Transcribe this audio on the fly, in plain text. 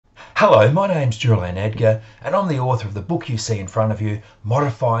Hello, my name's Julian Edgar and I'm the author of the book you see in front of you,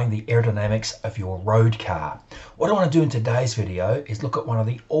 Modifying the Aerodynamics of Your Road Car. What I want to do in today's video is look at one of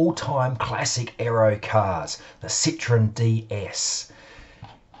the all-time classic aero cars, the Citroen DS.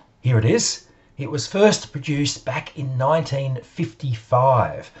 Here it is. It was first produced back in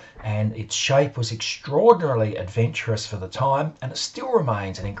 1955 and its shape was extraordinarily adventurous for the time, and it still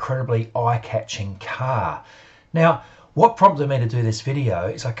remains an incredibly eye-catching car. Now, what prompted me to do this video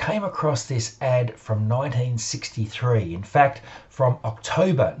is I came across this ad from 1963, in fact from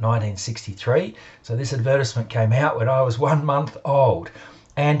October 1963. So this advertisement came out when I was 1 month old.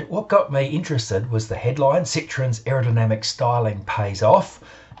 And what got me interested was the headline, Citroen's aerodynamic styling pays off.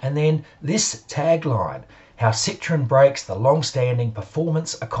 And then this tagline, how Citroen breaks the long-standing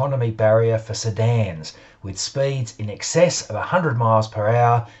performance economy barrier for sedans with speeds in excess of 100 miles per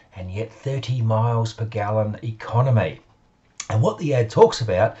hour and yet 30 miles per gallon economy. And what the ad talks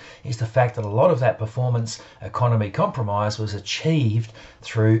about is the fact that a lot of that performance economy compromise was achieved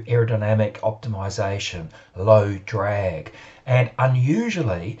through aerodynamic optimization, low drag. And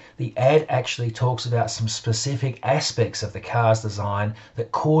unusually, the ad actually talks about some specific aspects of the car's design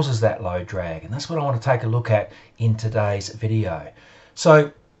that causes that low drag. And that's what I want to take a look at in today's video.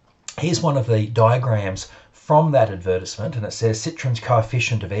 So here's one of the diagrams from that advertisement, and it says Citroen's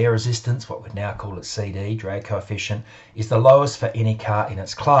coefficient of air resistance, what we'd now call it CD, drag coefficient, is the lowest for any car in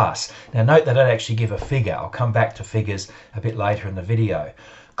its class. Now note they don't actually give a figure. I'll come back to figures a bit later in the video.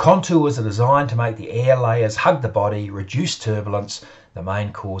 Contours are designed to make the air layers hug the body, reduce turbulence, the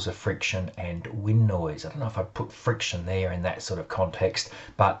main cause of friction and wind noise. I don't know if I'd put friction there in that sort of context,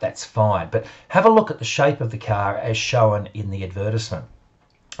 but that's fine. But have a look at the shape of the car as shown in the advertisement.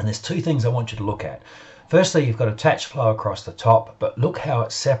 And there's two things I want you to look at. Firstly, you've got attached flow across the top, but look how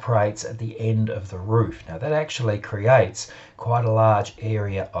it separates at the end of the roof. Now that actually creates quite a large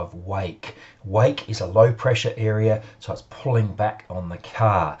area of wake. Wake is a low pressure area, so it's pulling back on the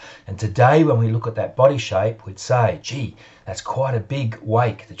car. And today when we look at that body shape, we'd say, gee, that's quite a big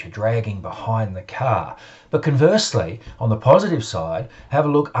wake that you're dragging behind the car. But conversely, on the positive side, have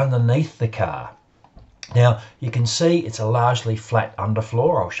a look underneath the car. Now you can see it's a largely flat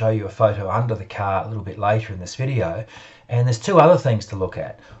underfloor. I'll show you a photo under the car a little bit later in this video. And there's two other things to look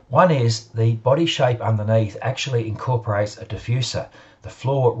at. One is the body shape underneath actually incorporates a diffuser. The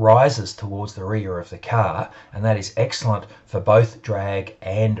floor rises towards the rear of the car, and that is excellent for both drag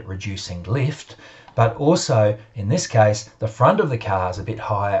and reducing lift. But also, in this case, the front of the car is a bit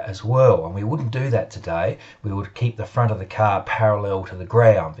higher as well. And we wouldn't do that today. We would keep the front of the car parallel to the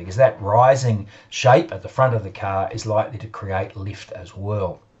ground, because that rising shape at the front of the car is likely to create lift as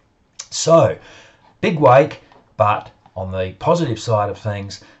well. So, big wake, but on the positive side of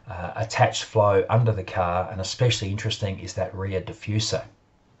things, attached flow under the car, and especially interesting is that rear diffuser.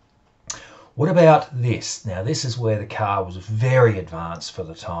 What about this? Now this is where the car was very advanced for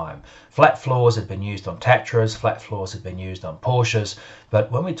the time. Flat floors had been used on Tatras, flat floors had been used on Porsches,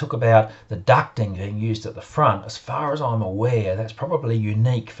 but when we talk about the ducting being used at the front, as far as I'm aware, that's probably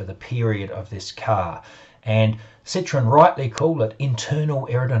unique for the period of this car. And Citroen rightly call it internal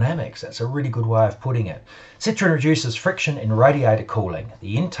aerodynamics. That's a really good way of putting it. Citroen reduces friction in radiator cooling.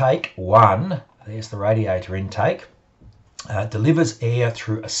 The intake, there's the radiator intake, delivers air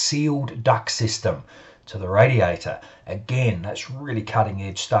through a sealed duct system to the radiator. Again, that's really cutting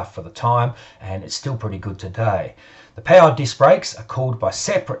edge stuff for the time, and it's still pretty good today. The powered disc brakes are cooled by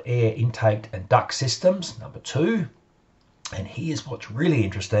separate air intake and duct systems, number 2. And here's what's really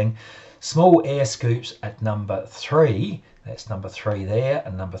interesting. Small air scoops at number 3, that's number 3 there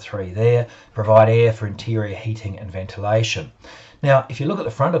and number 3 there, provide air for interior heating and ventilation. Now, if you look at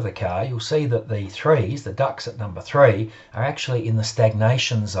the front of the car, you'll see that the the ducts at number 3, are actually in the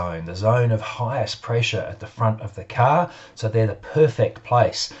stagnation zone, the zone of highest pressure at the front of the car. So they're the perfect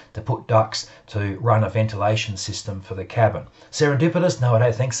place to put ducts to run a ventilation system for the cabin. Serendipitous? No, I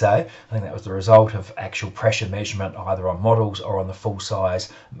don't think so. I think that was the result of actual pressure measurement either on models or on the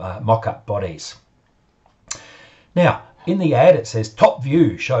full-size mock-up bodies. Now, in the ad it says top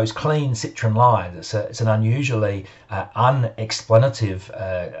view shows clean Citroen lines. It's an unusually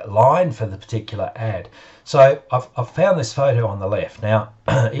unexplanative line for the particular ad. So I've found this photo on the left. Now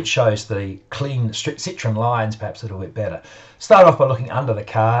it shows the clean Citroen lines perhaps a little bit better. Start off by looking under the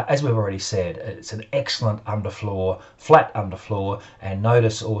car. As we've already said, it's an excellent underfloor, flat underfloor, and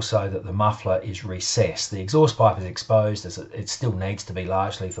notice also that the muffler is recessed. The exhaust pipe is exposed as it still needs to be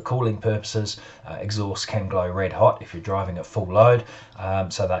largely for cooling purposes. Exhaust can glow red hot if you're driving at full load,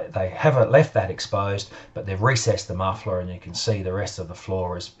 so they haven't left that exposed, but they've recessed the muffler, and you can see the rest of the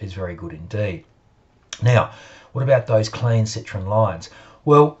floor is very good indeed. Now, what about those clean Citroen lines?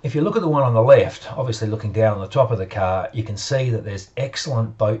 Well, if you look at the one on the left, obviously looking down on the top of the car, you can see that there's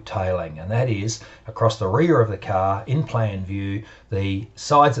excellent boat tailing, and that is across the rear of the car in plan view. The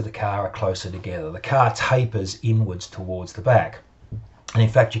sides of the car are closer together. The car tapers inwards towards the back. And in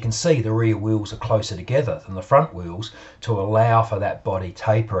fact, you can see the rear wheels are closer together than the front wheels to allow for that body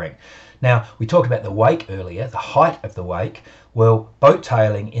tapering. Now, we talked about the wake earlier, the height of the wake. Well, boat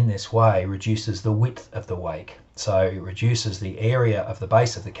tailing in this way reduces the width of the wake. So it reduces the area of the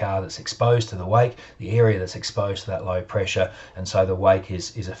base of the car that's exposed to the wake, the area that's exposed to that low pressure, and so the wake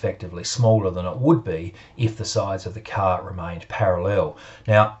is effectively smaller than it would be if the sides of the car remained parallel.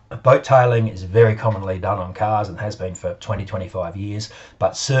 Now, boat tailing is very commonly done on cars and has been for 20-25 years,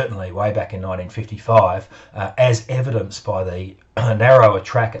 but certainly way back in 1955, as evidenced by the narrower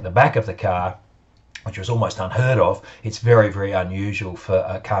track at the back of the car, which was almost unheard of. It's very, very unusual for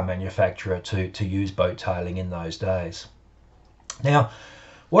a car manufacturer to use boat tailing in those days. Now,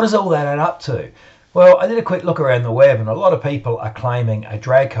 what does all that add up to? Well, I did a quick look around the web, and a lot of people are claiming a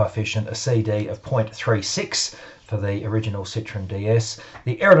drag coefficient, a CD, of 0.36 for the original Citroen DS.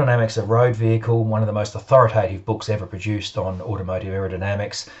 The Aerodynamics of Road Vehicle, one of the most authoritative books ever produced on automotive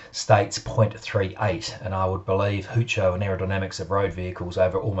aerodynamics, states 0.38, and I would believe Hucho and Aerodynamics of Road Vehicles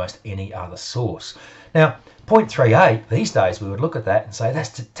over almost any other source. Now, 0.38, these days we would look at that and say,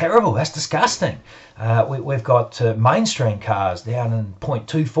 that's terrible, that's disgusting. We've got mainstream cars down in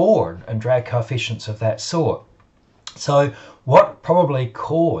 0.24 and drag coefficients of that sort. So what probably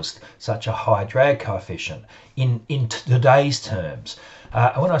caused such a high drag coefficient in today's terms?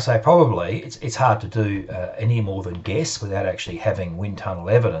 When I say probably, it's hard to do any more than guess without actually having wind tunnel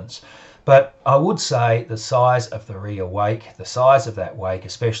evidence. But I would say the size of the rear wake, the size of that wake,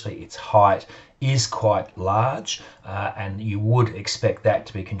 especially its height, is quite large, and you would expect that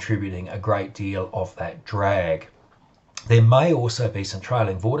to be contributing a great deal of that drag. There may also be some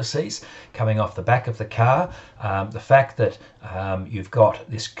trailing vortices coming off the back of the car. The fact that you've got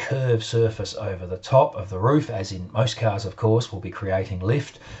this curved surface over the top of the roof, as in most cars of course, will be creating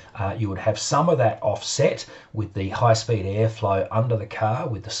lift. You would have some of that offset with the high-speed airflow under the car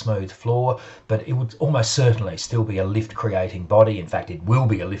with the smooth floor, but it would almost certainly still be a lift-creating body. In fact, it will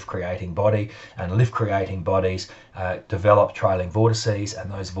be a lift-creating body, and lift-creating bodies develop trailing vortices,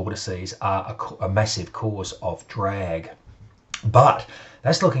 and those vortices are a massive cause of drag. But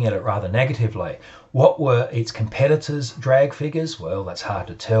that's looking at it rather negatively. What were its competitors' drag figures? Well, that's hard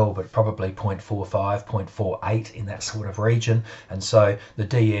to tell, but probably 0.45, 0.48 in that sort of region. And so the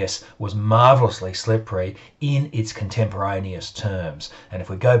DS was marvellously slippery in its contemporaneous terms. And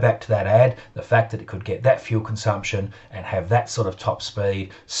if we go back to that ad, the fact that it could get that fuel consumption and have that sort of top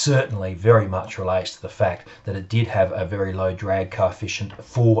speed certainly very much relates to the fact that it did have a very low drag coefficient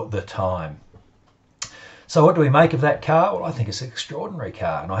for the time. So what do we make of that car? Well, I think it's an extraordinary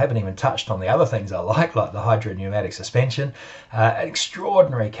car, and I haven't even touched on the other things I like the hydropneumatic suspension. An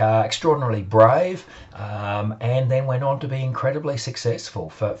extraordinary car, extraordinarily brave, and then went on to be incredibly successful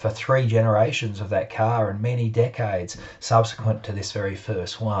for 3 generations of that car and many decades subsequent to this very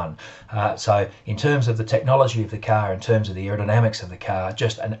first one. So in terms of the technology of the car, in terms of the aerodynamics of the car,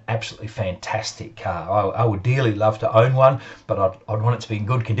 just an absolutely fantastic car. I would dearly love to own one, but I'd want it to be in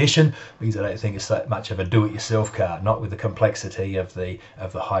good condition, because I don't think it's that much of a do-it-yourself car, not with the complexity of the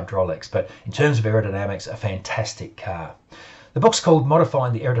hydraulics. But in terms of aerodynamics, a fantastic car. The book's called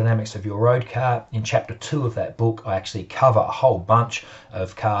Modifying the Aerodynamics of Your Road Car. In chapter 2 of that book, I actually cover a whole bunch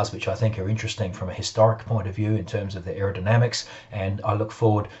of cars which I think are interesting from a historic point of view in terms of their aerodynamics, and I look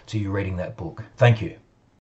forward to you reading that book. Thank you.